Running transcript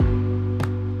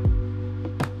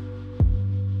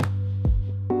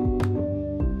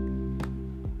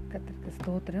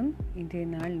ஸ்தோத்திரம். இன்றைய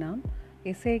நாள் நாம்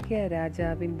எசேக்கியா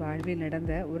ராஜாவின் வாழ்வில்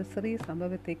நடந்த ஒரு சிறிய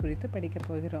சம்பவத்தை குறித்து படிக்கப்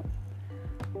போகிறோம்.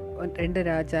 2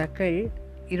 ராஜாக்கள்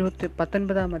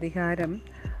 19 அதிகாரம்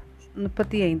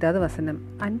 35வது வசனம்.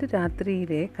 அன்று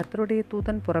ராத்திரியிலே கர்த்தருடைய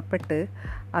தூதன் புறப்பட்டு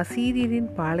அசீரியரின்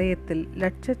பாளையத்தில்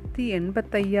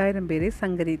 185,000 பேரை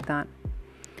சங்கரித்தான்.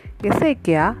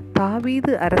 எசேக்கியா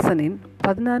தாவீது அரசனின்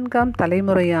 14ஆம்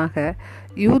தலைமுறையாக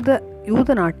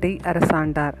யூத நாட்டை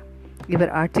அரசாண்டார்.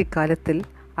 இவர் ஆட்சி காலத்தில்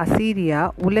அசீரியா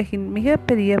உலகின்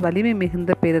மிகப்பெரிய வலிமை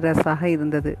மிகுந்த பேரரசாக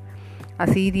இருந்தது.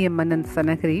 அசீரிய மன்னன்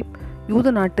சனகரிப்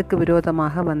யூத நாட்டுக்கு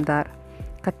விரோதமாக வந்தார்.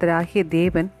 கர்த்தராகிய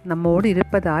தேவன் நம்மோடு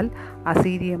இருப்பதால்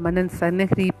அசீரிய மன்னன்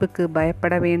சனகரிப்புக்கு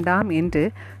பயப்பட வேண்டாம் என்று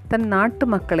தன் நாட்டு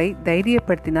மக்களை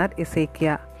தைரியப்படுத்தினார்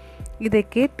எசேக்கியா. இதை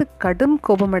கேட்டு கடும்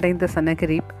கோபமடைந்த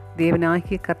சனகரிப்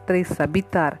தேவனாகிய கர்த்தரை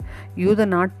சபித்தார். யூத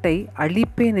நாட்டை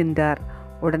அழிப்பேன் என்றார்.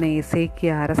 உடனே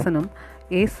எசேக்கியா அரசனும்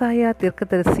ஏசாயா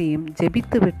தீர்க்கதரிசியும்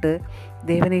ஜெபித்துவிட்டு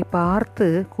தேவனை பார்த்து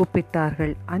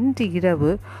கூப்பிட்டார்கள். அன்று இரவு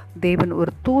தேவன்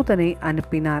ஒரு தூதனை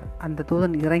அனுப்பினார். அந்த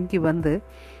தூதன் இறங்கி வந்து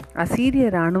அசீரிய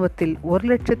இராணுவத்தில்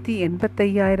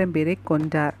 185,000 பேரை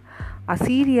கொன்றார்.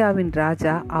 அசீரியாவின்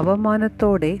ராஜா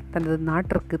அவமானத்தோடே தனது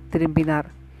நாட்டிற்கு திரும்பினார்.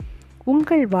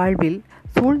 உங்கள் வாழ்வில்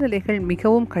சூழ்நிலைகள்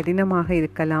மிகவும் கடினமாக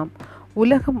இருக்கலாம்.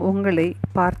 உலகம் உங்களை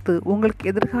பார்த்து உங்களுக்கு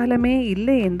எதிர்காலமே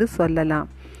இல்லை என்று சொல்லலாம்.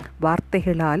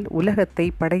 வார்த்தைகளால் உலகத்தை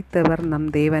படைத்தவர் நம்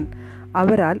தேவன்.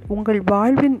 அவரால் உங்கள்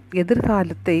வாழ்வின்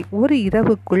எதிர்காலத்தை ஒரு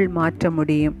இரவுக்குள் மாற்ற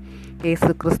முடியும். இயேசு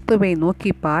கிறிஸ்துவை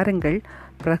நோக்கி பாருங்கள்.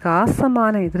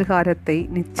 பிரகாசமான எதிர்காலத்தை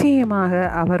நிச்சயமாக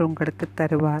அவர் உங்களுக்கு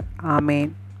தருவார்.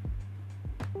 ஆமேன்.